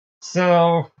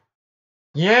So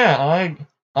yeah,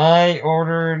 I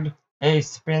ordered a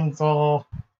Spinzall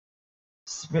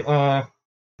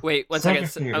Wait, one second.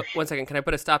 centrifuge. One second. Can I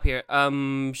put a stop here?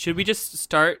 Should we just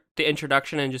start the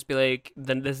introduction and just be like,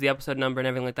 then this is the episode number and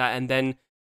everything like that, and then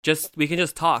just we can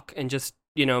just talk and just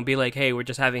be like, hey, we're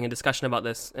just having a discussion about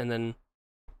this, and then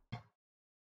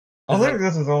I is that think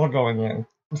this is all going in.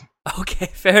 okay?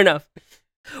 Fair enough.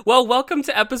 Well, welcome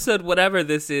to episode whatever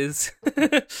this is.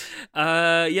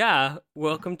 Yeah,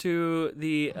 welcome to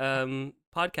the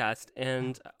podcast,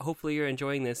 and hopefully you're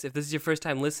enjoying this. If this is your first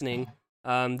time listening,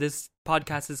 this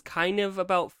podcast is kind of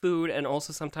about food and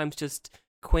also sometimes just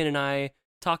Quinn and I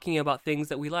talking about things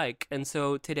that we like. And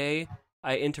so today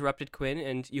I interrupted Quinn,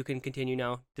 and you can continue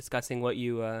now discussing what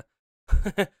you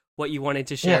what you wanted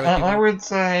to share Yeah, with I people. would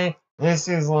say this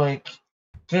is like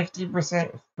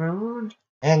 50% food,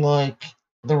 and like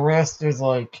the rest is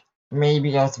like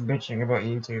maybe us bitching about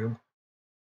YouTube.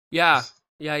 Yeah,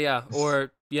 yeah.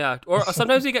 Or yeah, or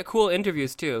sometimes we get cool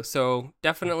interviews too. So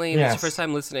definitely, if it's your first Yes.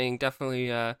 time listening, definitely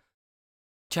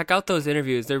check out those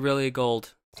interviews. They're really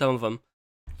gold. Some of them.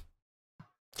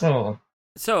 So,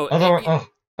 So although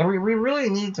we really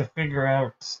need to figure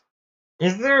out,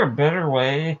 is there a better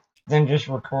way than just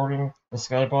recording the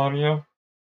Skype audio?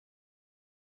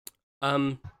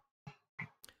 um,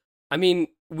 I mean,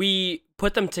 we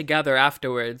put them together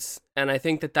afterwards, and I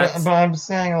think that But that's. I'm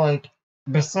saying like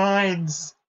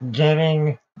besides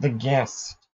getting the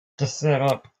guest to set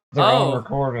up their own Oh,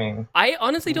 recording. I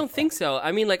honestly don't think so.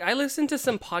 I mean, like I listen to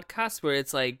some podcasts where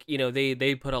it's like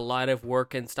they put a lot of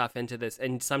work and stuff into this,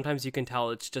 and sometimes you can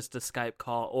tell it's just a Skype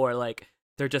call or like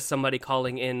they're just somebody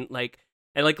calling in. Like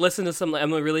and like listen to some.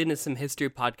 I'm really into some history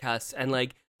podcasts, and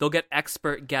like they'll get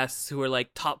expert guests who are like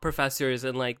top professors,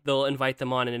 and like they'll invite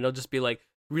them on, and it'll just be like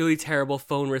really terrible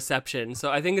phone reception. So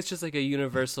I think it's just like a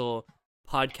universal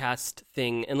podcast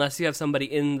thing, unless you have somebody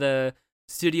in the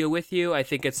studio with you. I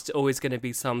think it's always going to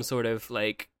be some sort of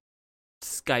like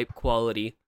Skype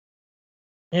quality.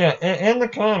 Yeah, in the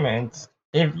comments,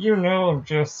 if you know of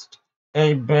just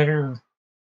a better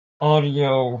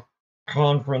audio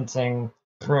conferencing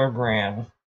program,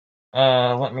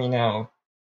 let me know.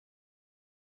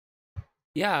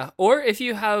 Yeah, or if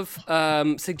you have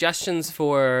suggestions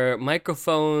for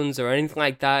microphones or anything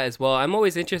like that as well, I'm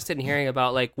always interested in hearing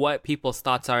about like what people's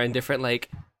thoughts are in different like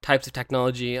types of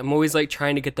technology. I'm always like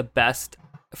trying to get the best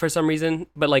for some reason,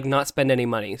 but like not spend any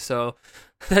money. So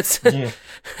that's Yeah,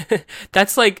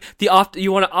 that's like you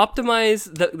want to optimize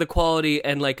the quality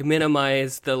and like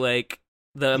minimize the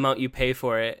amount you pay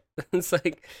for it. It's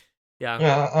like yeah.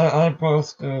 yeah, I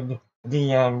posted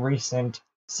the recent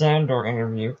Sandor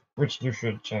interview, which you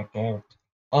should check out,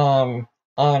 on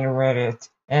Reddit,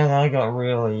 and I got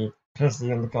really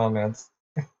pissy in the comments.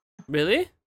 Really?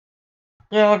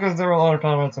 Yeah, because there were a lot of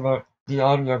comments about the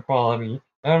audio quality,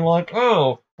 and I'm like,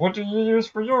 oh, what do you use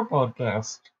for your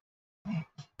podcast?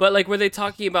 But like were they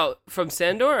talking about from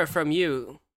Sandor or from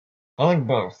you? I think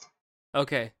both.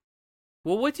 Okay.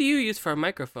 Well, what do you use for a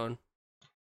microphone?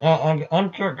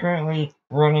 Currently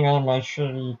running on my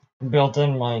shitty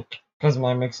built-in mic because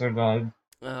my mixer died.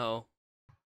 Oh.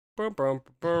 Brum, brum,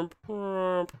 brum,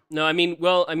 brum. No, I mean,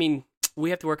 well, I mean, we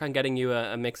have to work on getting you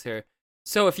a mixer.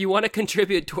 So if you want to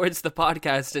contribute towards the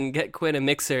podcast and get Quinn a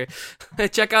mixer,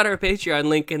 check out our Patreon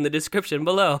link in the description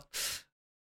below.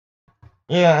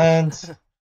 Yeah, and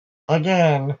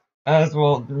again, as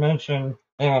we'll mention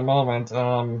in a moment,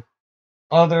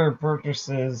 other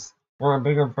purchases were a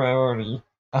bigger priority.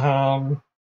 Um,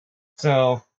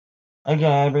 so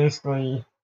again, I basically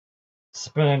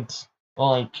spent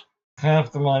like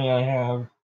half the money I have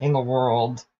in the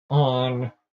world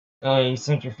on a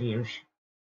centrifuge.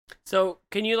 So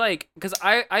can you like, because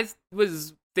I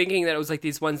was thinking that it was like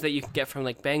these ones that you could get from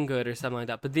like Banggood or something like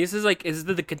that, but this is like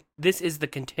this is the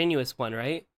continuous one,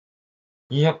 right?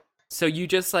 Yep. So you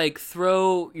just like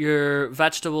throw your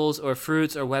vegetables or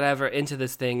fruits or whatever into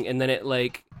this thing, and then it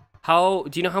like how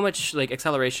do you know how much like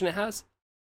acceleration it has?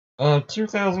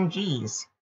 2,000 G's.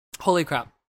 Holy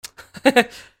crap! It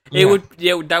Yeah. would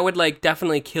yeah that would like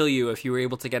definitely kill you if you were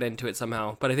able to get into it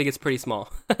somehow. But I think it's pretty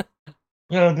small.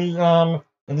 Yeah,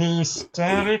 the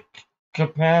static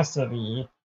capacity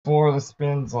for the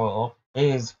Spinzall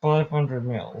is 500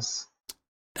 mils.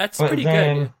 That's But pretty good.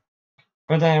 then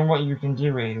but then what you can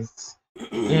do is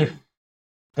if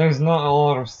there's not a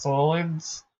lot of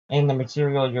solids in the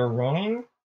material you're running,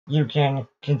 you can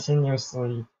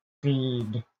continuously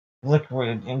feed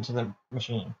liquid into the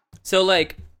machine. So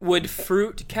like, would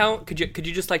fruit count? Could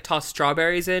you just like toss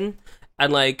strawberries in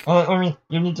and like I mean,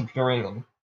 you need to puree them.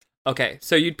 okay,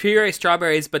 so you'd puree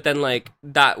strawberries, but then like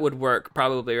that would work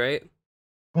probably, right?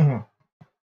 Mhm.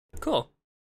 Cool.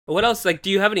 What else? Like, do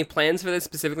you have any plans for this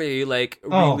specifically? Are you like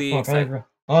Oh, really fuck, excited?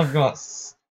 I've got,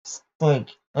 like,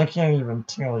 I can't even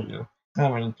tell you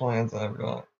how many plans I've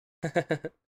got.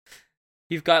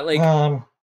 You've got like, Um,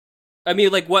 I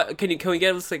mean, like, what can we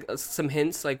get us like some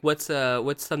hints? Like, what's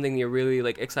something you're really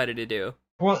like excited to do?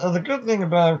 well, the good thing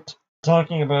about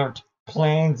talking about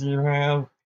plans you have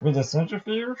with a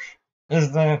centrifuge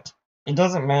is that it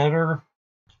doesn't matter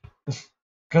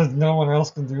because no one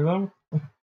else can do them.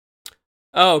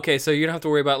 Oh, okay. So you don't have to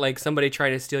worry about like somebody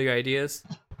trying to steal your ideas.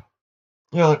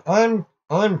 Yeah, like,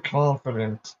 I'm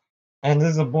confident, and this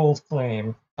is a bold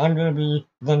claim. I'm gonna be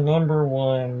the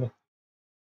 #1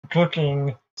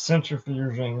 cooking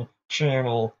centrifuging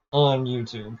channel on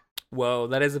YouTube. Whoa,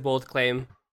 that is a bold claim.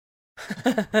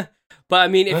 But I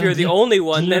mean, if you're the Do, only do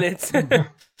one, then you it's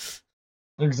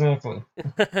exactly?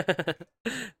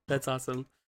 that's awesome.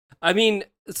 I mean,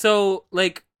 so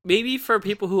like maybe for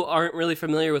people who aren't really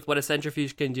familiar with what a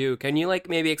centrifuge can do, can you like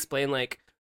maybe explain like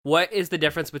what is the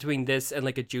difference between this and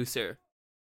like a juicer?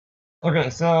 Okay,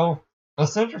 so a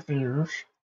centrifuge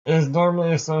is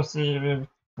normally associated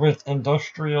with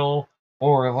industrial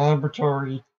or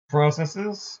laboratory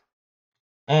processes,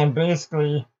 and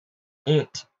basically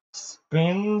it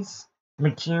spins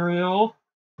material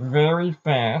very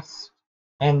fast,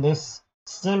 and this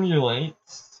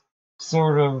simulates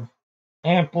sort of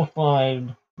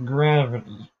amplified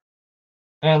gravity.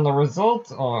 And the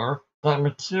results are that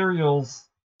materials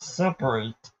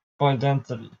separate by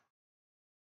density.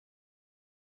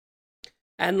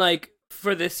 And like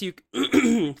for this you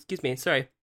excuse me, sorry.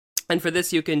 And for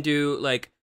this you can do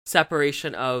like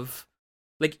separation of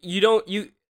like you don't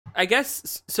you I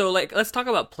guess so like let's talk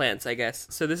about plants, I guess.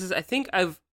 So this is I think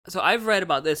I've read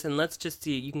about this and let's just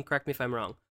see, you can correct me if I'm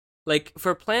wrong. Like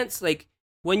for plants, like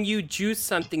when you juice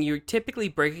something, you're typically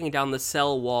breaking down the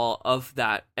cell wall of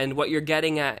that, and what you're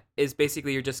getting at is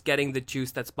basically you're just getting the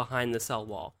juice that's behind the cell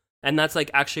wall. And that's like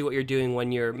actually what you're doing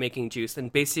when you're making juice.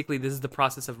 And basically this is the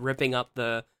process of ripping up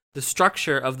the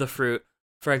structure of the fruit,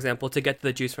 for example, to get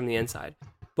the juice from the inside.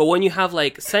 But when you have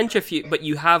like centrifuge, but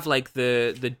you have like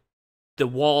the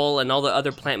wall and all the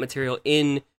other plant material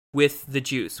in with the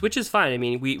juice, which is fine. I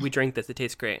mean, we drink this; it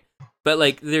tastes great. But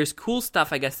like, there's cool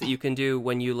stuff, I guess, that you can do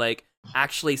when you like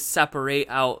actually separate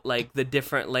out like the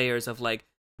different layers of like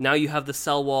now you have the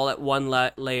cell wall at one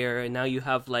layer, and now you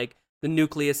have like the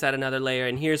nucleus at another layer,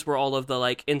 and here's where all of the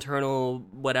like internal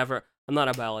whatever. I'm not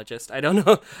a biologist. I don't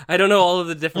know. I don't know all of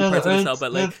the different Yeah, parts of the cell,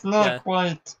 but like, it's yeah. not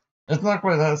quite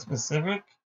that specific,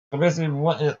 but basically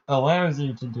what it allows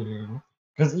you to do,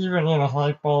 because even in a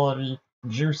high quality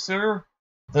juicer,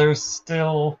 there's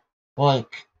still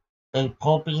like a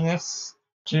pulpiness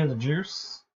to the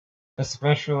juice,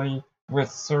 especially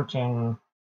with certain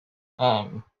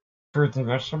fruits and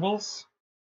vegetables.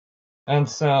 And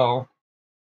so,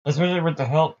 especially with the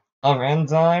help of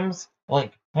enzymes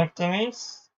like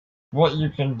pectinase, what you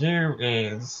can do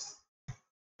is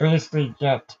basically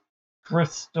get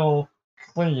crystal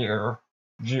clear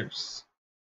juice.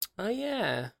 Oh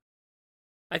yeah.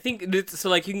 I think so.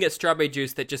 Like, you can get strawberry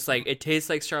juice that just like it tastes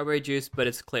like strawberry juice, but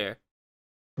it's clear.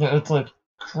 Yeah, it's like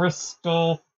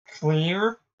crystal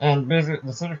clear, and basically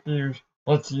the centrifuge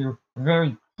lets you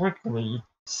very quickly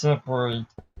separate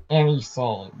any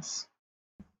solids.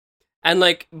 And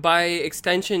like by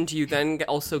extension, do you then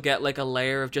also get like a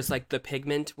layer of just like the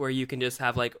pigment where you can just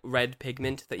have like red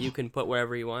pigment that you can put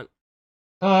wherever you want?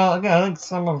 Again, I think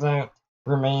some of that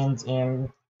remains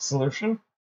in solution.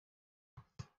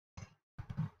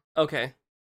 Okay.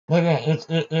 Again,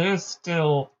 it is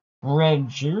still red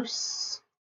juice.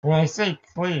 When I say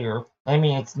clear, I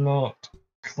mean it's not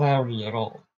cloudy at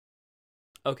all.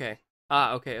 Okay.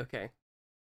 Okay. Okay.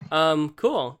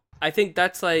 Cool. I think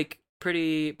that's like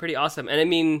pretty awesome. And I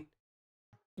mean,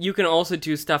 you can also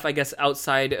do stuff, I guess,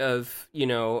 outside of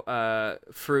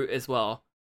fruit as well.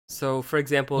 So, for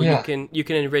example, Yeah, you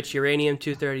can enrich uranium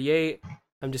 238.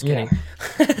 I'm just yeah. kidding.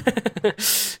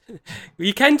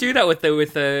 You can do that with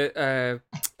a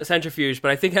centrifuge,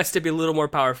 but I think it has to be a little more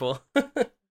powerful.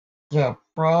 Yeah,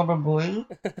 probably.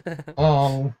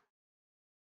 Um,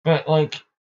 but like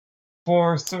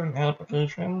for certain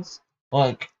applications,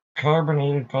 like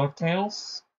carbonated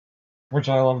cocktails, which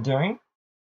I love doing,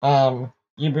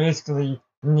 you basically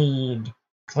need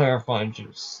clarified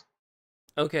juice.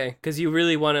 Okay, because you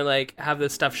really want to like have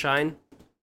this stuff shine.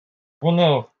 Well,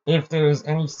 no, if there's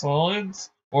any solids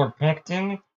or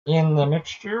pectin in the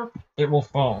mixture, it will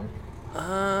foam.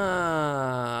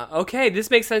 Okay. This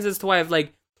makes sense as to why I've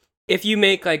like, if you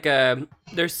make like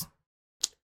there's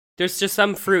just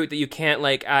some fruit that you can't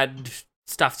like add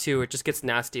stuff to, it just gets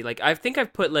nasty. Like I think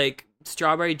I've put like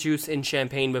strawberry juice in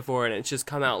champagne before, and it's just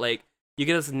come out like you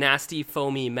get this nasty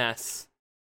foamy mess.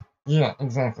 Yeah,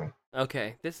 exactly.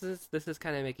 Okay, this is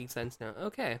kind of making sense now.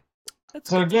 Okay, that's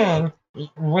So good to know. again,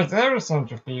 without a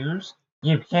centrifuge,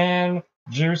 you can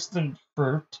juice the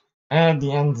fruit, add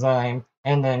the enzyme,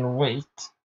 and then wait,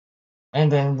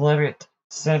 and then let it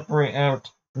separate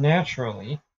out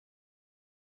naturally.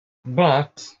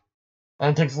 But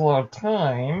that takes a lot of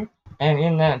time, and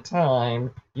in that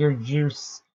time, your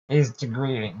juice is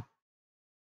degrading.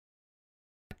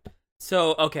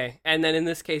 So okay, and then in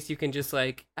this case, you can just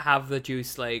like have the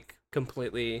juice like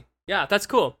completely. Yeah, that's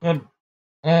cool.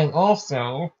 And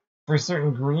also, for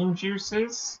certain green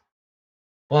juices,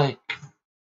 like,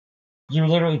 you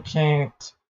literally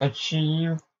can't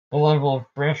achieve the level of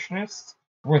freshness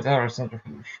without a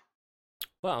centrifuge.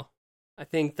 Wow, I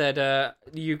think that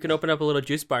you can open up a little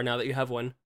juice bar now that you have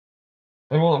one.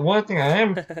 And well, one thing I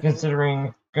am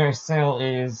considering going to sell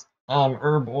is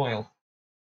herb oil.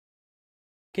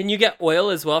 Can you get oil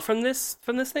as well from this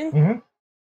thing? Mm-hmm.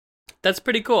 That's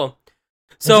pretty cool.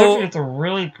 So So it's a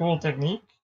really cool technique.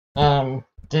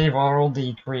 Dave Arnold,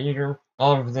 the creator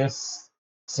of this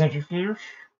centrifuge,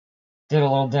 did a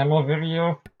little demo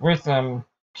video with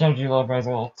Kenji Lopez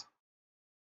Alt.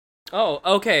 oh,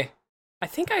 okay. I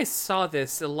think I saw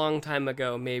this a long time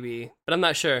ago, maybe, but I'm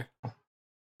not sure.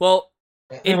 Well,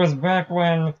 It was back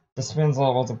when the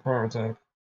Spinzel was a prototype.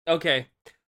 okay.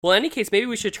 Well, in any case, maybe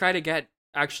we should try to get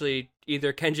actually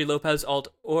either Kenji Lopez alt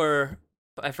or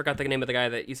I forgot the name of the guy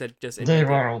that you said just Dave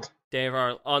Arnold. Dave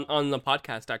Arnold on the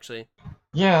podcast actually.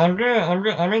 Yeah,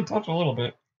 I'm in touch a little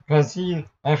bit because he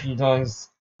actually does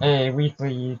a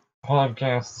weekly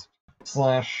podcast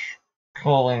 /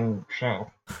 call-in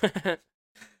show.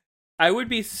 I would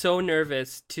be so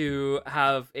nervous to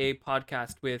have a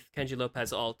podcast with Kenji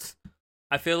Lopez alt.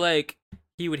 I feel like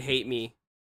he would hate me,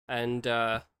 and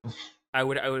I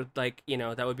would like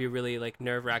that would be a really like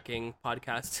nerve-wracking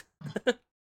podcast.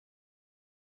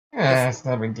 Yeah, it's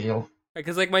not a big deal.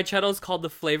 Because like my channel is called the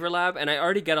Flavor Lab, and I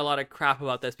already get a lot of crap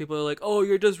about this. People are like, "Oh,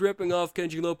 you're just ripping off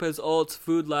Kenji Lopez Alt's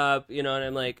Food Lab," and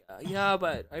I'm like, "Yeah,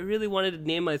 but I really wanted to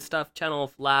name my stuff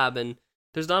channel Lab, and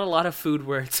there's not a lot of food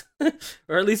words,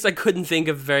 or at least I couldn't think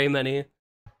of very many."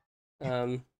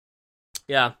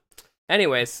 Yeah.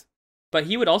 Anyways, but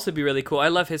he would also be really cool. I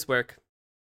love his work.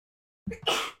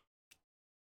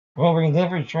 Well, we can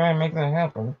definitely try and make that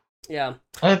happen. Yeah.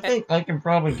 I think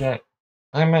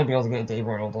I might be able to get Dave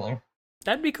Arnold on.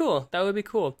 That'd be cool. That would be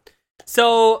cool.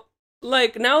 So,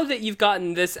 like, now that you've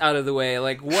gotten this out of the way,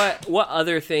 like, what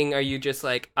other thing are you just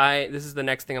like, this is the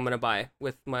next thing I'm gonna buy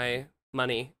with my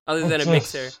money, other than a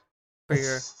mixer for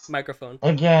your microphone?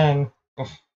 Again,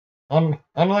 I'm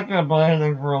not gonna buy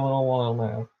anything for a little while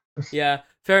now. Yeah,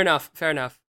 fair enough.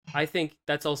 I think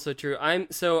that's also true.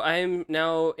 I'm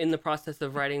now in the process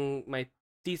of writing my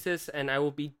thesis, and I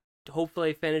will be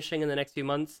hopefully finishing in the next few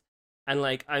months. And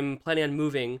like, I'm planning on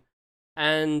moving.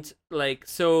 And like,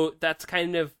 so that's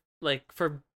kind of like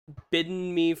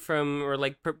forbidden me from, or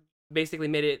like basically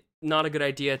made it not a good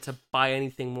idea to buy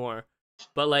anything more.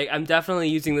 But like, I'm definitely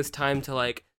using this time to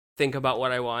like think about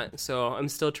what I want. So I'm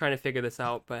still trying to figure this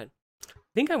out. But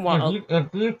I think I want.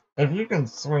 If you can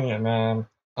swing it, man,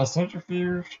 a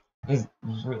centrifuge is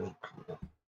really cool.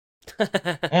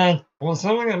 And well,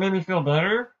 something that made me feel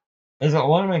better is that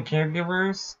one of my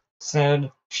caregivers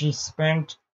said she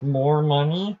spent more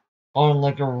money on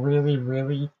like a really,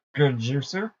 really good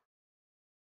juicer.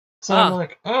 So I'm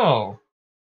like, oh,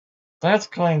 that's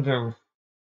kind of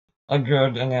a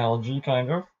good analogy, kind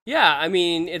of. Yeah, I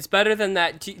mean, it's better than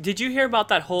that. Did you hear about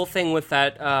that whole thing with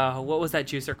that, what was that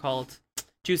juicer called?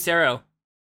 Juicero.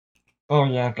 Oh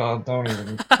yeah, God, don't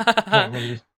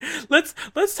even.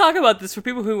 Let's talk about this for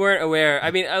people who weren't aware.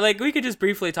 I mean, like, we could just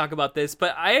briefly talk about this,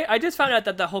 but I just found out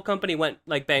that the whole company went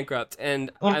like bankrupt, and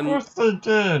of course they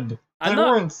did. They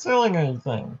weren't selling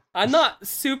anything. I'm not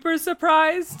super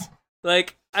surprised.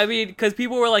 Like, I mean, because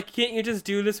people were like, "Can't you just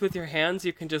do this with your hands?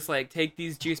 You can just like take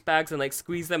these juice bags and like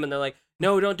squeeze them," and they're like,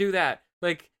 "No, don't do that.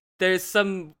 Like, there's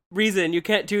some reason you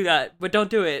can't do that, but don't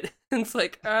do it." And it's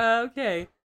like, okay.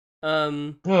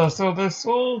 Yeah, so they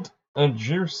sold a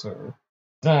juicer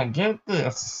that, get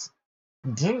this,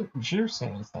 didn't juice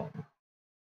anything.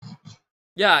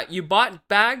 Yeah, you bought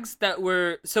bags that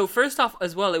were, so first off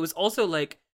as well, it was also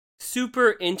like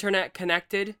super internet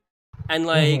connected, and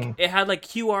like it had like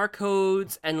QR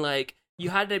codes, and like you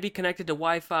had to be connected to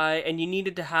Wi-Fi, and you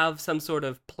needed to have some sort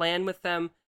of plan with them,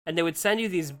 and they would send you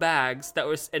these bags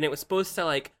and it was supposed to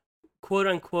like quote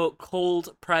unquote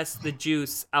cold press the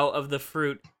juice out of the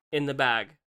fruit in the bag.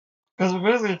 Because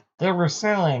basically they were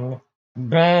selling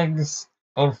bags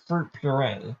of fruit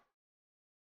puree.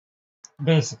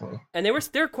 basically. And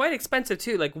they're quite expensive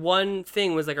too. Like one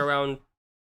thing was like around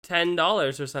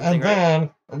 $10 or something, And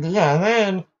right?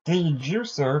 then the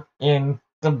juicer, in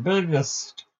the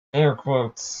biggest air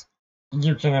quotes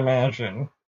you can imagine,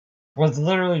 was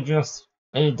literally just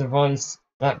a device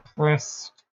that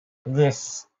pressed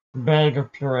this bag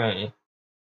of puree,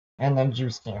 and then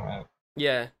juice came out.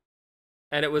 Yeah.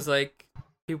 And it was like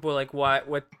people were like,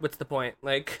 what's the point?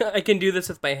 Like I can do this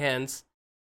with my hands.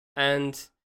 And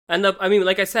I mean,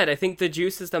 like I said, I think the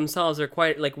juices themselves are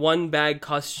quite like one bag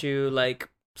costs you like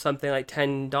something like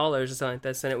 $10 or something like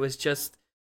this, and it was just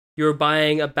you were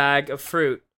buying a bag of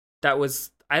fruit that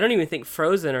was I don't even think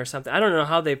frozen or something. I don't know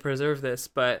how they preserve this,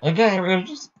 but Again, it was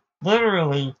just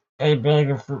literally a bag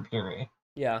of fruit puree.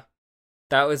 yeah,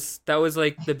 that was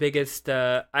like the biggest.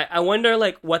 I wonder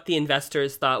like what the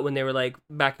investors thought when they were like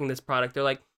backing this product. They're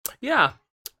like, yeah,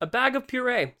 a bag of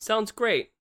puree sounds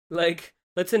great. Like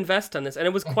let's invest on this, and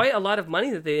it was quite a lot of money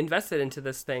that they invested into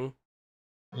this thing.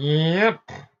 Yep.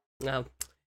 Now,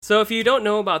 so if you don't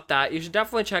know about that, you should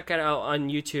definitely check it out on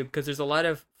YouTube because there's a lot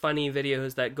of funny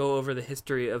videos that go over the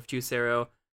history of Juicero,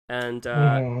 and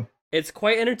Mhm. it's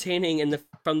quite entertaining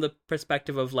from the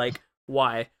perspective of like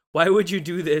why would you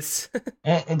do this?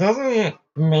 It doesn't it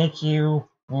make you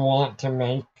want to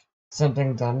make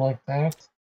something dumb like that?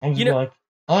 And You you're know, like,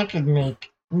 I could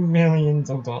make millions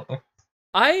of dollars.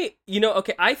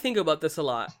 okay, I think about this a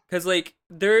lot because like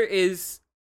there is,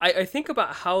 I think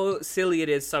about how silly it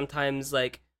is sometimes.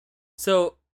 Like,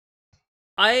 so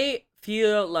I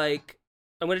feel like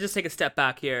I'm gonna just take a step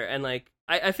back here and like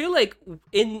I feel like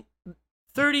in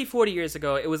 30, 40 years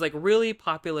ago it was like really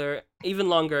popular, even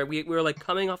longer. We were like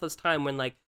coming off this time when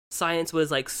like science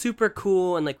was like super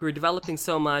cool and like we were developing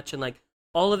so much and like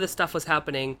all of this stuff was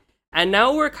happening. And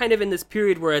now we're kind of in this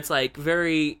period where it's like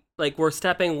very like we're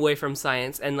stepping away from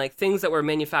science and like things that were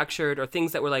manufactured or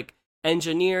things that were like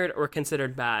engineered or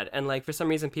considered bad. And like for some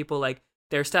reason people like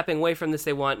they're stepping away from this.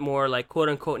 They want more like quote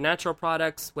unquote natural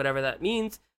products, whatever that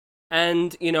means.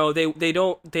 And they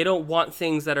don't want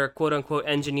things that are quote unquote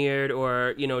engineered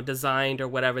or designed or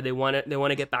whatever. They want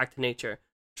to get back to nature,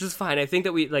 which is fine. I think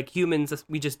that we like humans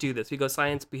we just do this. We go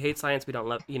science, we hate science, we don't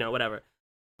love whatever.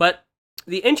 But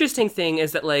the interesting thing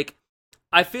is that like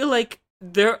I feel like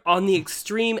they're on the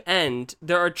extreme end.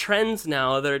 There are trends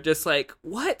now that are just like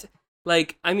what?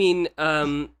 Like I mean,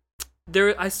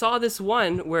 there I saw this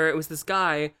one where it was this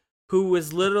guy who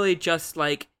was literally just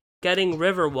like getting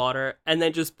river water and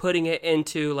then just putting it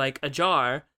into like a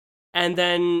jar and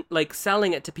then like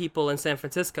selling it to people in San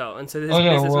Francisco. And so Oh this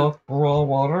yeah, business was raw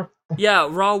water. yeah,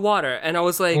 raw water. And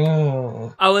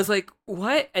Oh. I was like,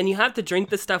 what? And you have to drink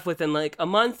this stuff within like a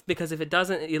month because if it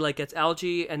doesn't, it like gets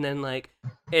algae and then like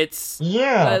it's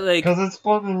Yeah, like because it's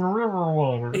fucking river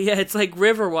water. yeah, it's like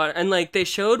river water. And like they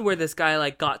showed where this guy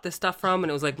like got this stuff from and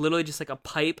it was like literally just like a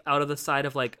pipe out of the side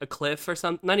of like a cliff or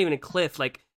something. Not even a cliff,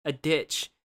 like a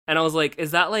ditch. And I was like,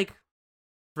 is that like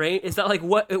rain? Is that like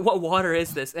what water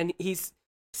is this? And he's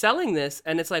selling this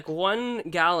and it's like 1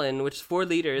 gallon, which is 4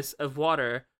 liters of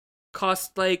water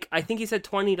cost like I think he said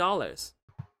 $20.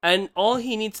 And all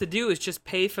he needs to do is just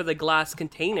pay for the glass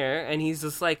container and he's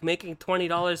just like making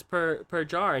 $20 per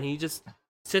jar and he just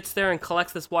sits there and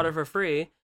collects this water for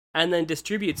free and then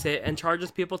distributes it and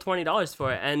charges people $20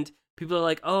 for it. And people are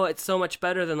like, "Oh, it's so much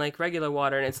better than like regular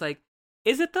water." And it's like,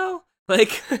 "Is it though?"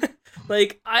 Like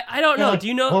like I don't know. Yeah, Do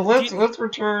you know well, do you, let's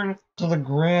return to the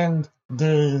grand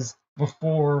days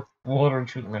before water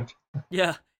treatment.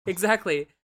 Yeah, exactly.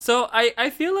 So I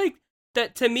feel like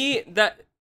that to me that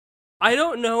I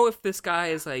don't know if this guy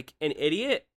is like an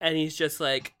idiot and he's just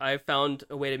like I found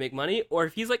a way to make money or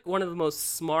if he's like one of the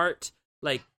most smart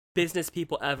like business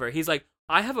people ever. He's like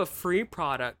I have a free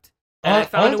product and I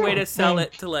found a way to sell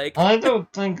it to like I don't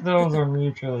think those are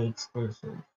mutually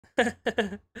exclusive.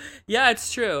 yeah,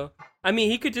 it's true. I mean,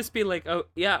 he could just be like, oh,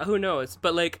 yeah, who knows?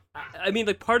 But like, I mean,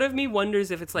 like, part of me wonders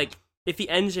if it's like, if he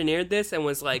engineered this and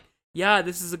was like, yeah,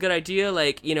 this is a good idea.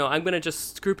 Like, I'm gonna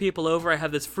just screw people over. I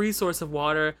have this free source of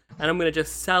water, and I'm gonna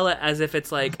just sell it as if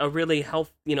it's like a really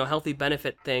healthy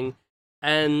benefit thing,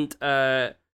 and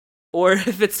or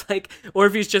if it's like, or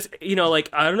if he's just, like,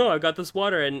 I don't know, I got this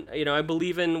water, and I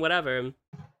believe in whatever,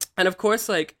 and of course,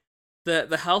 like,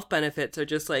 the health benefits are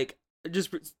just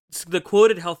the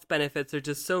quoted health benefits are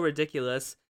just so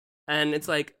ridiculous, and it's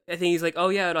like I think he's like, oh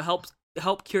yeah, it'll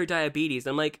help cure diabetes.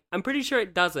 I'm like, I'm pretty sure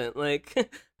it doesn't. Like,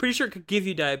 pretty sure it could give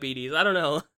you diabetes. I don't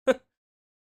know.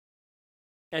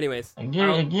 Anyways, It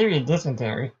give you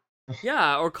dysentery.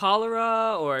 yeah, or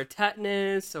cholera, or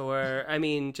tetanus, or I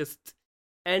mean, just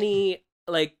any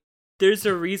like. There's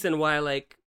a reason why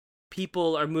like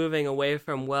people are moving away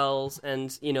from wells,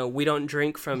 and we don't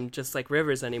drink from just like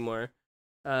rivers anymore.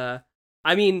 I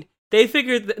mean, they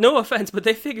figured no offense, but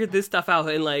they figured this stuff out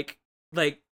in like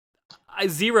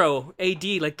 0 AD.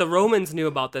 Like the Romans knew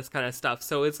about this kind of stuff,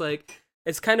 so it's like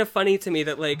it's kind of funny to me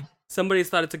that like somebody's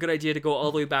thought it's a good idea to go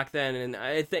all the way back then. And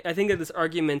I think that this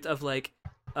argument of like,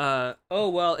 oh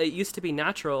well, it used to be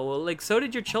natural. Well, like so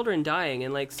did your children dying,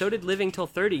 and like so did living till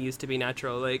 30 used to be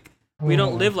natural. Like we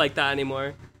don't live like that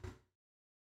anymore.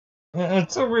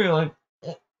 It's so weird, like,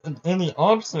 in the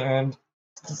opposite end,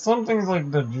 some things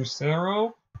like the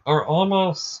Juicero are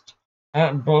almost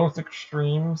at both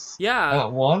extremes Yeah,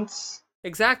 at once.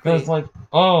 exactly. Because, like,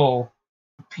 oh,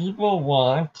 people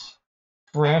want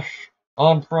fresh,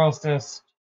 unprocessed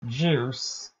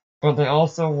juice, but they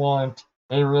also want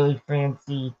a really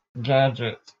fancy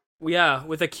gadget. Yeah,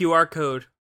 with a QR code.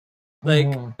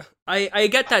 Like, I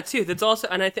get that too. That's also,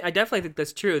 and I definitely think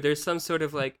that's true. There's some sort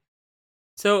of like,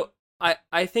 so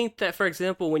I think that, for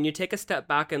example, when you take a step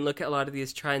back and look at a lot of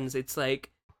these trends, it's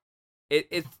like,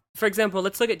 it for example,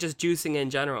 let's look at just juicing in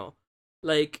general.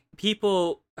 Like,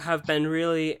 people have been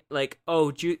really like,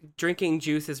 oh, drinking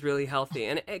juice is really healthy,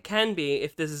 and it can be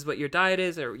if this is what your diet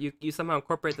is, or you somehow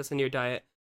incorporate this in your diet.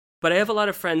 But I have a lot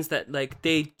of friends that like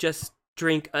they just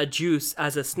drink a juice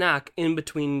as a snack in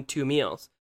between 2 meals.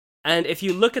 And if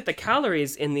you look at the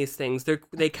calories in these things,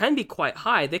 they can be quite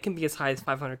high. They can be as high as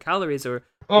 500 calories or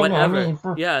whatever. No, I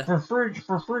mean, Yeah, for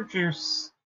fruit juice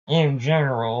in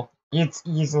general, it's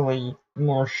easily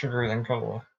more sugar than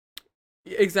cola.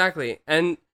 exactly.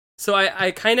 And so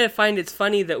I kind of find it's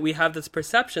funny that we have this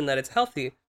perception that it's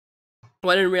healthy,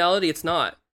 when in reality it's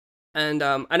not. And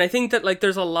I think that like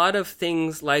there's a lot of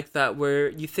things like that where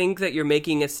you think that you're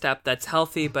making a step that's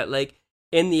healthy, but like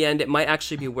in the end it might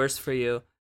actually be worse for you.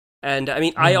 And I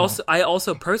mean, I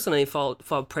also personally fall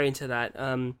prey to that.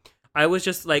 I was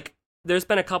just like, there's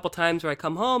been a couple times where I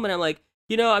come home and I'm like,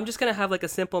 I'm just gonna have like a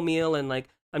simple meal, and like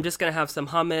I'm just gonna have some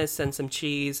hummus and some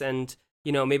cheese and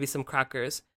maybe some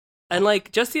crackers. And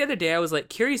like just the other day, I was like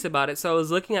curious about it, so I was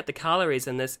looking at the calories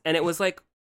in this, and it was like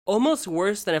almost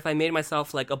worse than if I made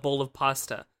myself like a bowl of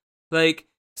pasta. Like,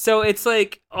 so it's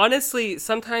like honestly,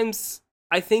 sometimes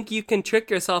I think you can trick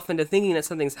yourself into thinking that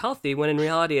something's healthy when in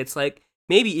reality it's like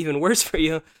maybe even worse for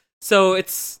you. So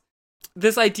it's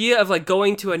this idea of like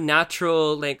going to a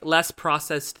natural, like less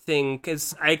processed thing,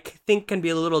 because I think can be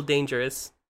a little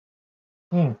dangerous.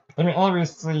 I mean,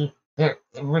 obviously,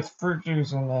 with fruit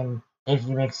juice, and then if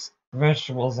you mix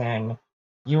vegetables in,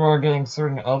 you are getting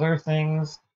certain other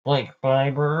things like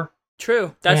fiber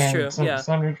True, that's and true. Yeah,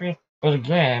 some nutrients. But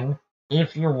again,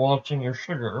 if you're watching your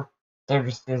sugar, there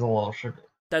just is a lot of sugar.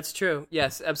 that's true.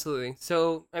 Yes, absolutely.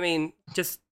 So I mean,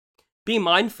 just be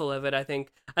mindful of it, I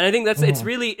think. And I think that's it's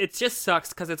really it just sucks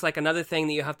because it's like another thing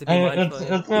that you have to be mindful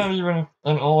of. It's not even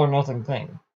an all or nothing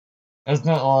thing. It's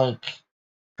not like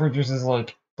fruit juice is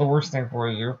like the worst thing for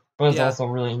you, but it's also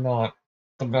really not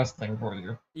the best thing for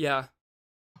you. Yeah.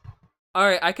 All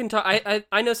right, I can talk.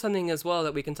 I know something as well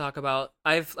that we can talk about.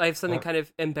 I have something kind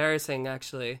of embarrassing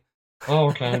actually.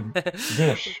 Oh, okay.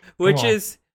 Dish. which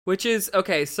is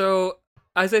okay. So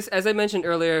as I mentioned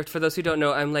earlier, for those who don't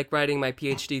know, I'm like writing my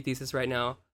PhD thesis right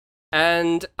now,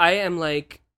 and I am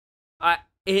like, I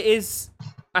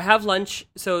have lunch.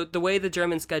 So the way the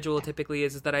German schedule typically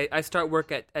is that I start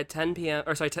work at 10 p.m.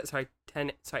 or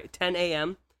 10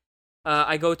 a.m.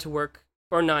 I go to work,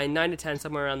 or 9 to 10,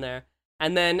 somewhere around there.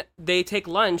 And then they take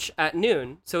lunch at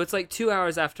noon. So it's like 2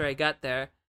 hours after I get there.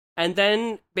 And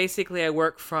then basically I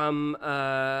work from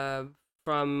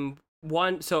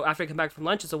 1, so after I come back from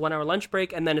lunch, it's a 1 hour lunch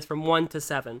break, and then it's from 1 to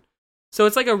 7. So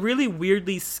it's like a really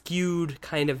weirdly skewed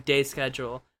kind of day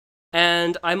schedule.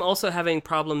 And I'm also having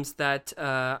problems that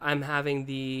I'm having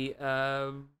this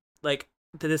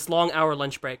long hour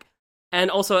lunch break. And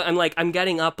also I'm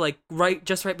getting up like right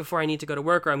before I need to go to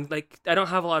work, or I'm like, I don't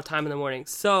have a lot of time in the morning.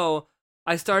 So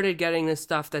I started getting this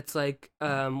stuff that's like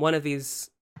one of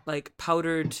these like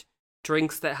powdered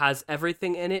drinks that has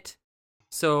everything in it.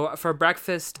 So for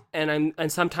breakfast and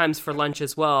sometimes for lunch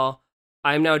as well,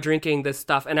 I'm now drinking this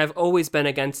stuff, and I've always been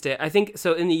against it. I think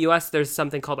so. In the U.S., there's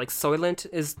something called like Soylent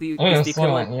is the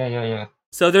equivalent. Soylent. Yeah.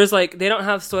 So there's like they don't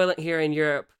have Soylent here in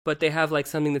Europe, but they have like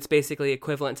something that's basically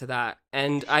equivalent to that.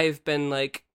 And I've been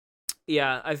like,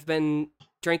 I've been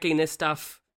drinking this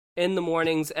stuff in the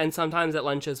mornings and sometimes at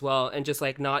lunch as well, and just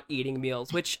like not eating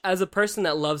meals. Which, as a person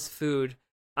that loves food,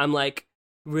 I'm like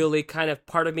really kind of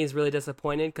part of me is really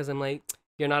disappointed because I'm like,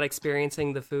 you're not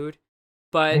experiencing the food.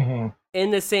 But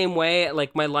in the same way,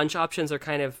 like my lunch options are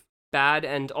kind of bad,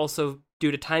 and also due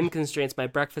to time constraints, my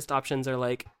breakfast options are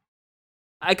like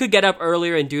I could get up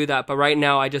earlier and do that, but right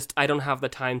now I don't have the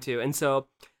time to. And so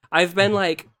I've been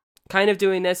like kind of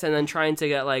doing this and then trying to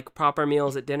get like proper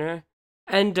meals at dinner.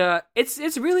 And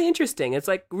it's really interesting. It's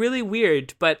like really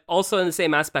weird, but also in the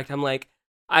same aspect, I'm like,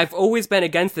 I've always been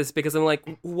against this because I'm like,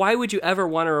 why would you ever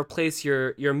want to replace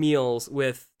your meals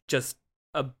with just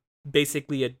a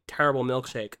basically a terrible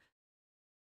milkshake?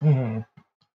 Mm-hmm.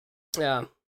 Yeah.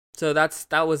 So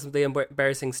that was the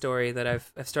embarrassing story that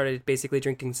I've started basically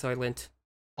drinking Soylent.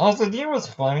 Also, do you know what's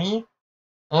funny?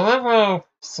 I love how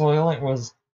Soylent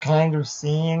was kind of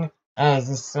seen as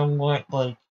a somewhat,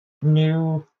 like,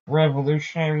 new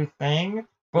revolutionary thing,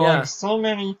 but, Yeah. like, so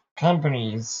many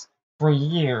companies for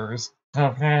years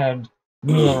have had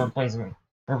meal replacement,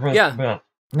 Yeah, meal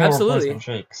absolutely. replacement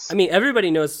shakes. I mean,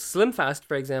 everybody knows Slim Fast,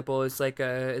 for example, is like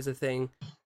is a thing.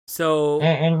 So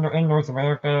In North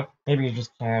America, maybe it's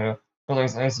just Canada, but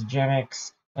there's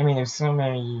Isogenics. I mean, there's so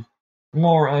many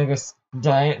more, I guess,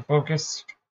 diet-focused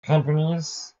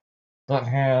companies that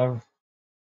have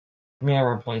meal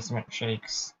replacement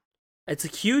shakes. it's a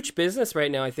huge business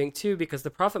right now, I think, too, because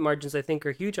the profit margins I think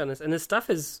are huge on this, and this stuff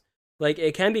is like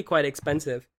it can be quite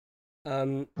expensive.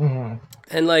 Um, Hmm.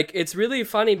 and like it's really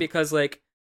funny because like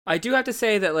I do have to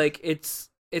say that like it's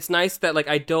nice that like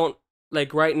I don't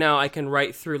like right now I can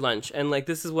write through lunch, and like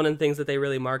this is one of the things that they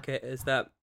really market is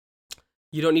that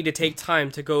you don't need to take time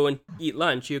to go and eat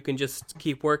lunch. You can just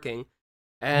keep working.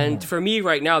 And Hmm. for me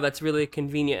right now, that's really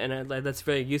convenient and like, that's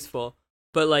very useful.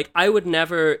 But like, I would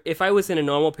never, if I was in a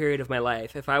normal period of my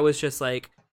life, if I was just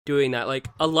like doing that, like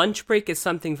a lunch break is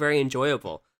something very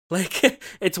enjoyable. Like,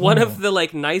 it's one of Hmm. the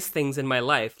like nice things in my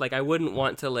life. Like, I wouldn't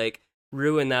want to like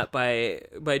ruin that by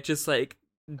just like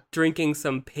drinking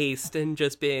some paste and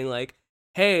just being like,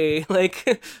 hey,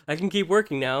 like I can keep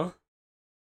working now.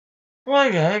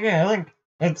 Well, yeah, again, I think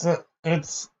it's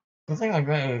the thing like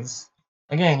that is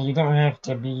again, you don't have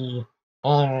to be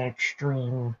on an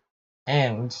extreme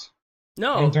end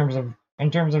No,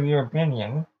 in terms of your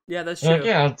opinion. yeah, that's Like, true.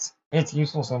 yeah, it's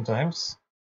useful sometimes,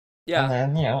 and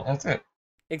Yeah. then that's it.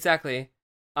 Exactly.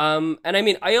 And I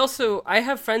mean, I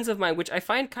have friends of mine, which I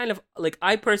find kind of like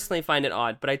I personally find it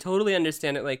odd, but I totally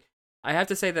understand it. Like, I have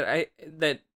to say that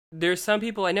that there's some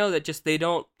people I know that just they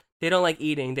don't like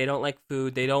eating, they don't like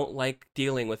food, they don't like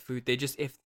dealing with food. They just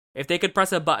if they could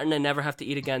press a button and never have to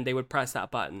eat again, they would press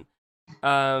that button.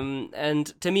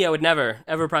 And to me, I would never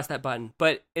ever press that button.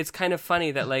 But it's kind of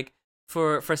funny that like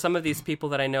for some of these people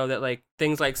that I know that like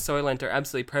things like Soylent are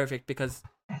absolutely perfect because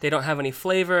they don't have any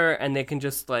flavor and they can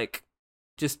just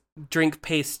drink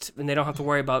paste and they don't have to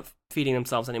worry about feeding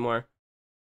themselves anymore.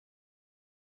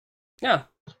 Yeah.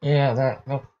 Yeah,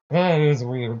 that is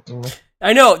weird to me.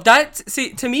 I know that.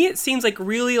 See, to me, it seems like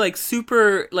really like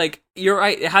super. Like you're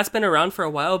right, it has been around for a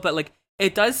while, but like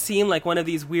it does seem like one of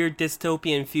these weird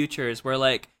dystopian futures where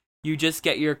like you just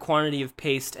get your quantity of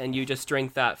paste and you just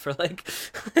drink that for like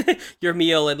your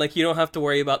meal and like you don't have to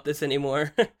worry about this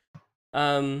anymore.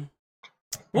 um,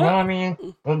 Well, I what? mean,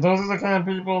 those are the kind of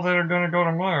people that are gonna go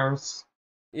to Mars.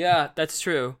 Yeah, that's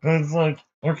true. It's like,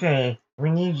 okay,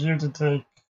 we need you to take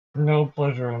no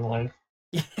pleasure in life.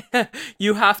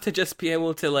 You have to just be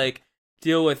able to like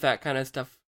deal with that kind of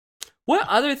stuff. What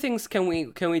other things can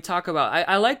we talk about?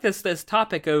 I like this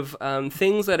topic of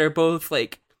things that are both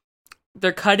like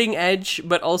they're cutting edge,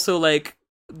 but also like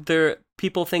they're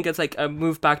people think it's like a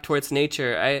move back towards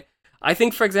nature. I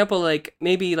think for example like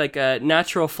maybe like a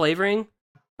natural flavoring.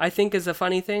 I think is a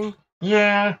funny thing.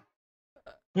 Yeah,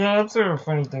 yeah, that's sort of a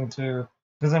funny thing too.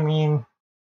 Because I mean,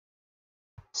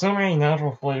 so many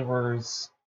natural flavors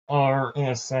are, in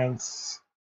a sense,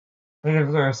 like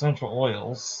if they're essential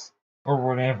oils or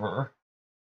whatever,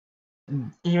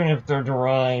 even if they're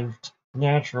derived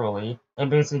naturally, it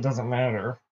basically doesn't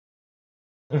matter.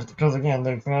 If because again,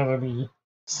 they can either be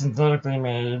synthetically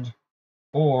made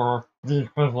or the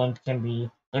equivalent can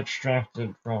be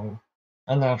extracted from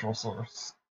a natural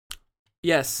source.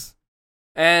 Yes.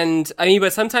 And I mean,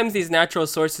 but sometimes these natural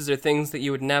sources are things that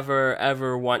you would never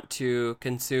ever want to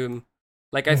consume.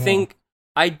 Like I Hmm. think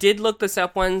I did look this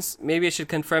up once. Maybe I should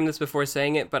confirm this before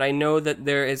saying it, but I know that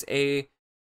there is a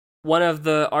one of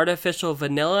the artificial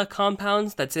vanilla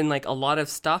compounds that's in like a lot of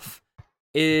stuff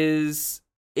is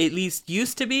at least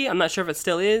used to be. I'm not sure if it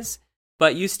still is,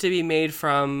 but used to be made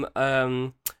from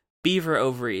beaver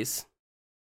ovaries.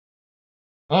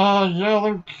 Yeah, I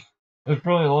think there's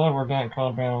probably a lot of organic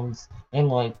compounds in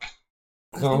like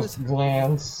I think it those was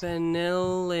glands.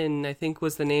 vanillin. I think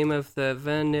was the name of the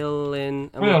vanillin.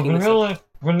 I'm Well, yeah, looking this up.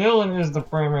 vanillin is the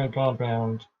primary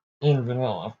compound in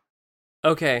vanilla.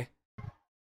 Okay.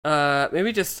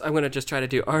 Maybe just I'm gonna just try to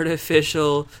do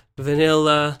artificial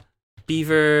vanilla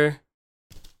beaver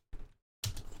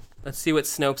Let's see what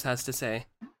Snopes has to say.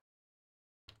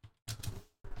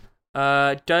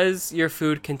 Does your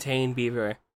food contain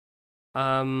beaver?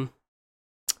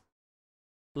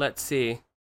 Let's see.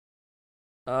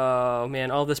 Oh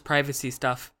man, all this privacy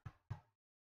stuff.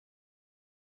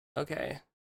 Okay.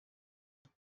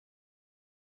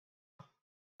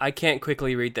 I can't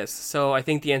quickly read this, so I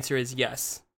think the answer is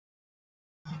yes.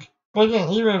 But again,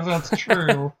 even if that's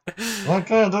true, that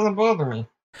kind of doesn't bother me.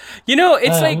 You know,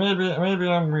 it's like maybe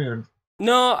I'm weird.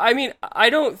 no, I mean, I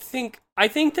don't think. I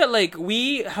think that like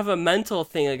we have a mental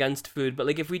thing against food, but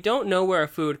like if we don't know where our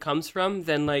food comes from,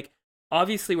 then like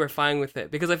obviously we're fine with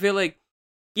it because I feel like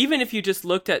even if you just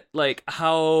looked at like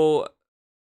how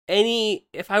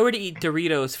if I were to eat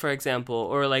Doritos, for example,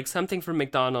 or like something from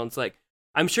McDonald's, like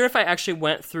I'm sure if I actually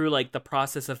went through like the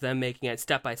process of them making it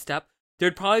step by step,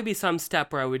 there'd probably be some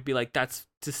step where I would be like, that's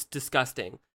just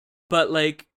disgusting. But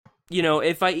like, you know,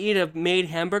 if I eat a made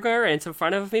hamburger and it's in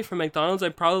front of me from McDonald's, I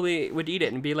probably would eat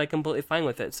it and be like completely fine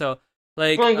with it. So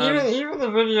like, even the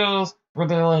videos where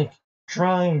they like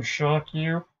try and shock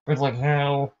you with like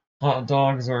how hot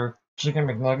dogs or chicken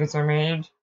McNuggets are made,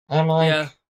 I'm like,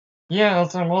 yeah,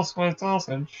 that's a emulsified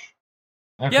sausage.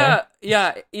 Okay.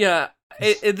 Yeah.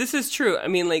 This is true. I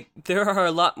mean, like there are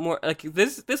a lot more. Like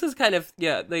this is kind of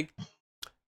like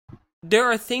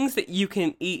there are things that you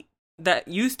can eat that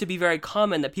used to be very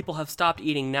common that people have stopped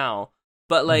eating now.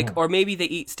 But like, or maybe they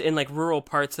eat in like rural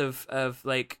parts of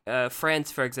like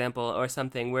France, for example, or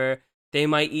something where they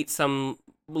might eat some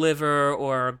liver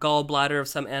or gallbladder of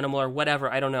some animal or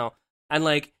whatever. I don't know. And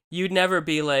like, you'd never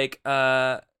be like,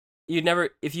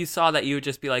 if you saw that, you would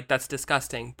just be like, that's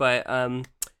disgusting. But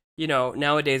you know,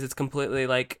 nowadays it's completely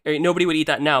like nobody would eat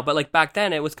that now. But like back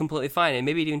then, it was completely fine, and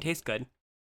maybe it even tastes good.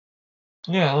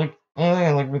 Yeah, like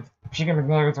with chicken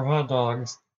McNuggets or hot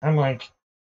dogs, I'm like,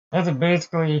 that's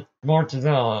basically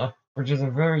mortadella, which is a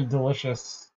very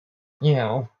delicious, you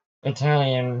know,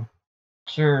 Italian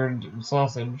cured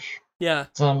sausage. Yeah.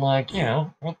 So I'm like, you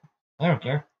know, what? I don't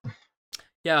care.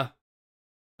 Yeah.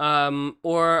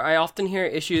 Or I often hear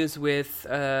issues with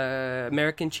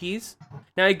American cheese.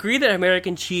 Now I agree that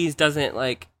American cheese doesn't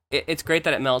like it's great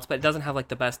that it melts, but it doesn't have like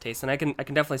the best taste, and I can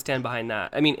definitely stand behind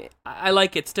that. I mean, I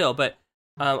like it still, but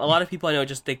a lot of people I know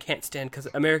just they can't stand because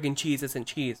American cheese isn't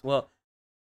cheese. Well,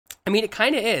 I mean, it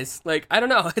kind of is. Like I don't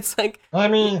know. It's like I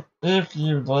mean, if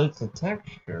you like the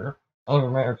texture of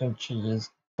American cheese,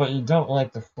 but you don't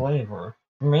like the flavor,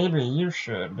 maybe you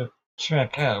should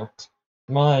check out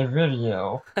my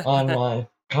video on my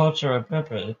Cacio e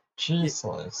Pepe cheese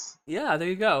slice. Yeah, there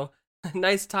you go.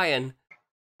 Nice tie-in.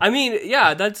 I mean,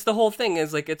 yeah, that's the whole thing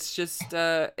is like it's just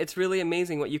it's really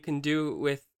amazing what you can do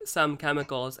with some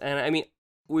chemicals. And I mean,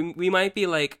 we might be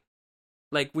like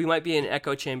we might be in an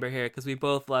echo chamber here because we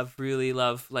both really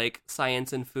love like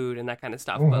science and food and that kind of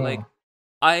stuff. But like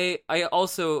I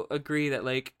also agree that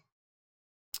like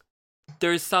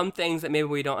there's some things that maybe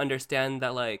we don't understand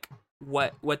that like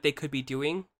what they could be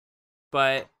doing,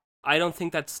 but I don't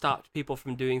think that stopped people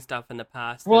from doing stuff in the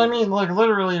past. Well, I mean, like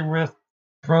literally with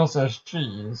processed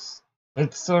cheese,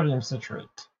 it's sodium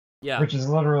citrate, which is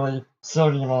literally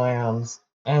sodium ions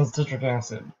and citric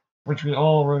acid, which we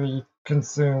already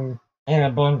consume in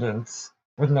abundance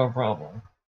with no problem.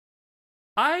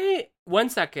 One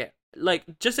second,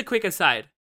 like just a quick aside.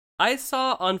 I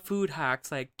saw on Food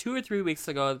Hacks like 2 or 3 weeks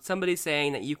ago somebody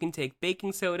saying that you can take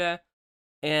baking soda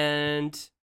and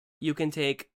you can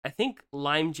take, I think,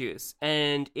 lime juice,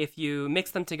 and if you mix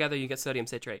them together, you get sodium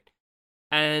citrate.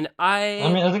 And I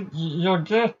mean, I think you'll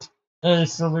get a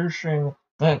solution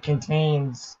that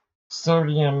contains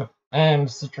sodium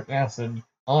and citric acid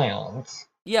ions.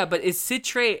 Yeah, but is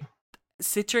citric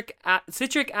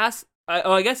acid?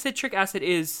 I guess citric acid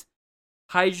is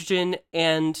hydrogen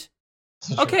and.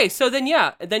 Citric. Okay, so then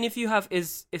yeah, then if you have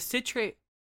is citrate.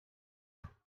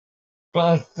 But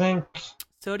I think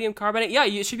sodium carbonate. Yeah,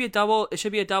 it should be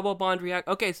a double bond react.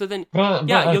 Okay, so then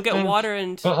you'll get water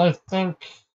and. But I think,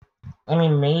 I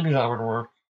mean, maybe that would work.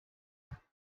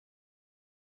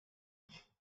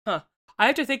 Huh. I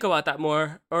have to think about that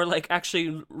more, or like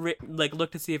actually like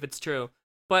look to see if it's true.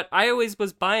 But I always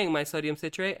was buying my sodium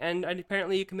citrate, and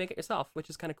apparently you can make it yourself, which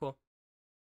is kind of cool.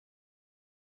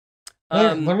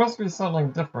 There must be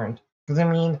something different, because I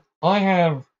mean, I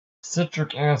have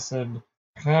citric acid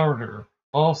powder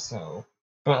also,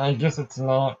 but I guess it's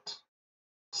not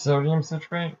sodium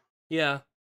citrate. Yeah.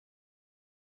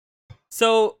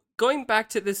 So going back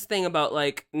to this thing about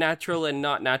like natural and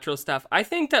not natural stuff, I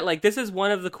think that like this is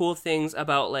one of the cool things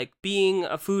about like being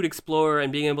a food explorer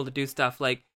and being able to do stuff.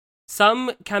 Like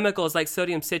some chemicals like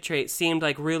sodium citrate seemed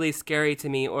like really scary to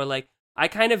me, or like I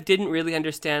kind of didn't really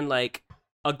understand like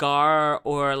agar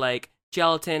or like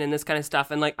gelatin and this kind of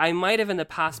stuff. And like I might have in the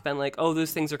past been like, oh,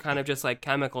 those things are kind of just like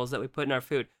chemicals that we put in our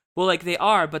food. Well, like they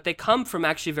are, but they come from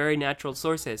actually very natural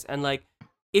sources. And like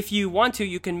if you want to,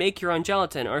 you can make your own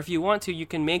gelatin, or if you want to, you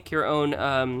can make your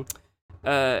own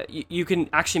you can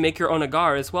actually make your own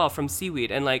agar as well from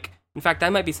seaweed. And like in fact,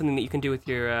 that might be something that you can do with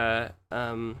your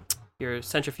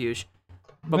centrifuge.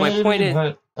 But Maybe, my point is,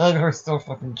 but they're still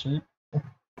fucking cheap.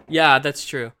 yeah, that's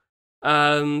true.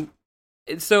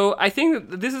 So I think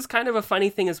that this is kind of a funny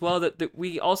thing as well, that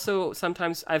we also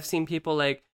sometimes I've seen people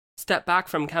like step back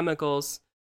from chemicals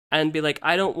and be like,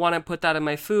 I don't want to put that in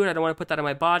my food, I don't want to put that in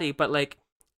my body, but like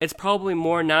it's probably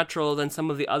more natural than some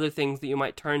of the other things that you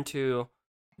might turn to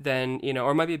than, you know,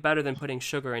 or might be better than putting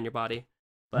sugar in your body.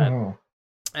 But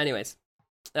anyways,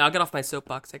 I'll get off my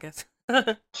soapbox, I guess.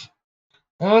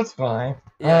 No, it's fine.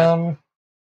 Yeah.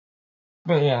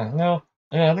 But yeah, no,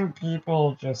 yeah, I think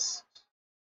people just,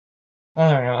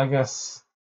 I don't know, I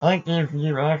think if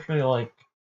you actually, like,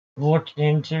 look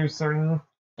into certain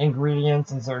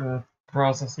ingredients and certain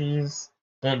processes,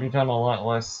 they become a lot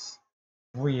less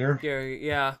weird. Scary,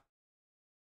 yeah.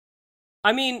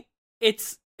 I mean,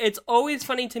 it's always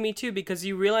funny to me too, because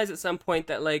you realize at some point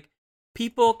that like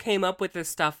people came up with this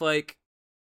stuff like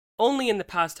only in the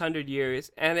past 100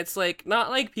 years, and it's like not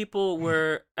like people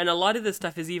were, and a lot of this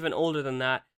stuff is even older than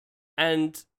that.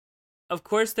 And of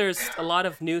course there's a lot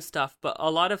of new stuff, but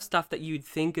a lot of stuff that you'd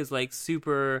think is like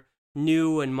super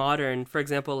new and modern, for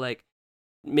example, like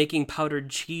making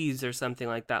powdered cheese or something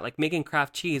like that, like making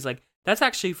craft cheese, like that's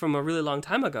actually from a really long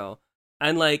time ago.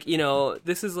 And like, you know,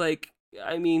 this is like,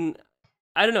 I mean,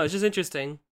 I don't know, it's just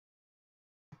interesting.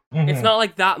 It's not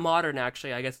like that modern,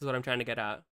 actually, I guess is what I'm trying to get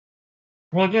at.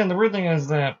 Well, again, the weird thing is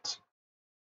that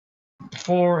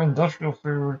for industrial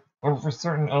food or for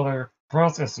certain other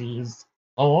processes,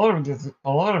 a lot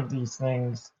of these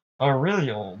things are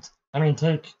really old. I mean,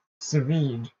 take sous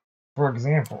vide, for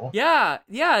example. Yeah,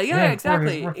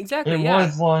 exactly. It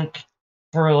was like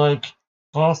for like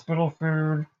hospital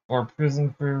food or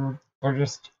prison food or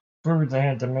just food they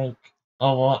had to make a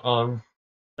lot of,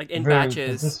 like in very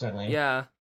batches. consistently. Yeah.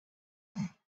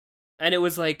 And it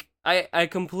was like I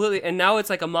completely, and now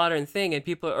it's like a modern thing, and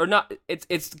people are not,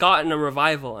 it's gotten a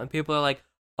revival, and people are like,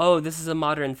 oh, this is a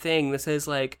modern thing, this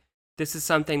is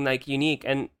something like unique,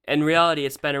 and in reality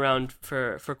it's been around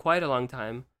for quite a long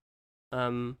time.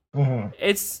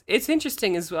 It's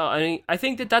interesting as well. I mean, I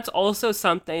think that that's also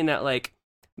something that like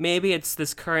maybe it's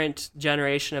this current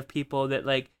generation of people that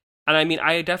like, and I mean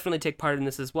I definitely take part in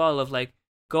this as well, of like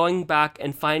going back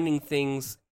and finding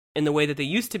things in the way that they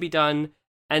used to be done,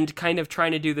 and kind of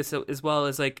trying to do this as well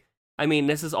as like, I mean,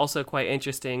 this is also quite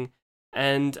interesting.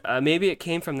 And maybe it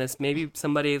came from this. Maybe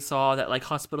somebody saw that like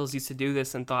hospitals used to do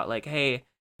this and thought like, hey,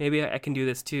 maybe I can do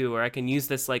this too, or I can use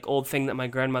this like old thing that my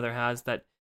grandmother has that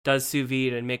does sous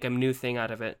vide and make a new thing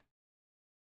out of it.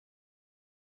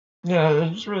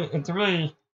 Yeah, it's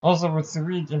really, also with sous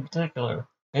vide in particular,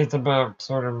 it's about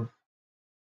sort of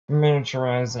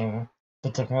miniaturizing the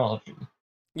technology.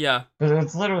 Yeah. Because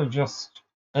it's literally just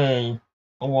a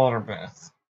water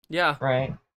bath. Yeah.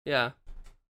 Right? Yeah.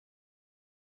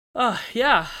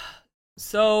 Yeah.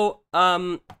 So,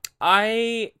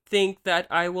 I think that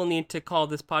I will need to call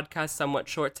this podcast somewhat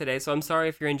short today, so I'm sorry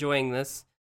if you're enjoying this.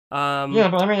 Yeah,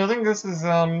 but I mean, I think this is,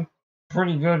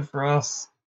 pretty good for us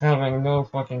having no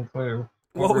fucking clue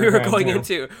what we were going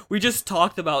into. We just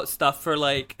talked about stuff for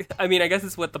like, I mean, I guess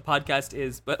it's what the podcast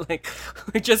is, but like,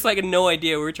 we just like no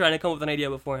idea. We were trying to come up with an idea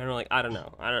beforehand. We're like, I don't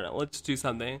know. Let's do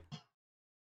something.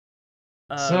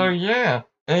 So yeah,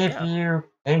 if you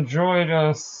enjoyed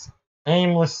us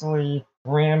aimlessly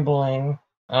rambling,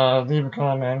 leave a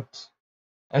comment,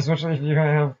 especially if you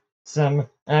have some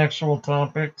actual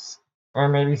topics, or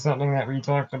maybe something that we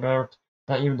talked about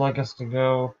that you'd like us to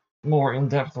go more in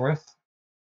depth with.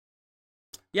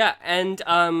 Yeah, and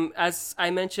as I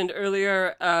mentioned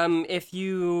earlier, if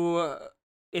you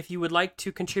would like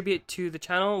to contribute to the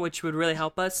channel, which would really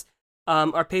help us,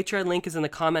 our Patreon link is in the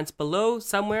comments below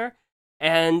somewhere,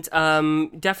 and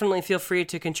definitely feel free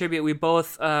to contribute. We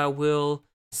both will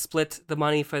split the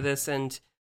money for this, and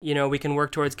you know, we can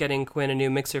work towards getting Quinn a new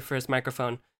mixer for his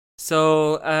microphone.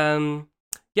 So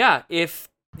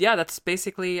that's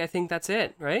basically, I think that's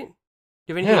it, right?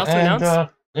 Do you have anything else to announce?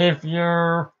 If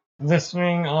you're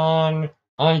listening on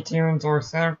iTunes or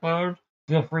SoundCloud,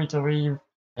 feel free to leave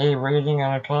a rating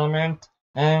and a comment,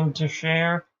 and to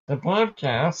share the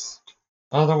podcast.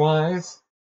 Otherwise,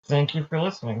 thank you for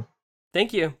listening.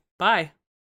 Thank you. Bye.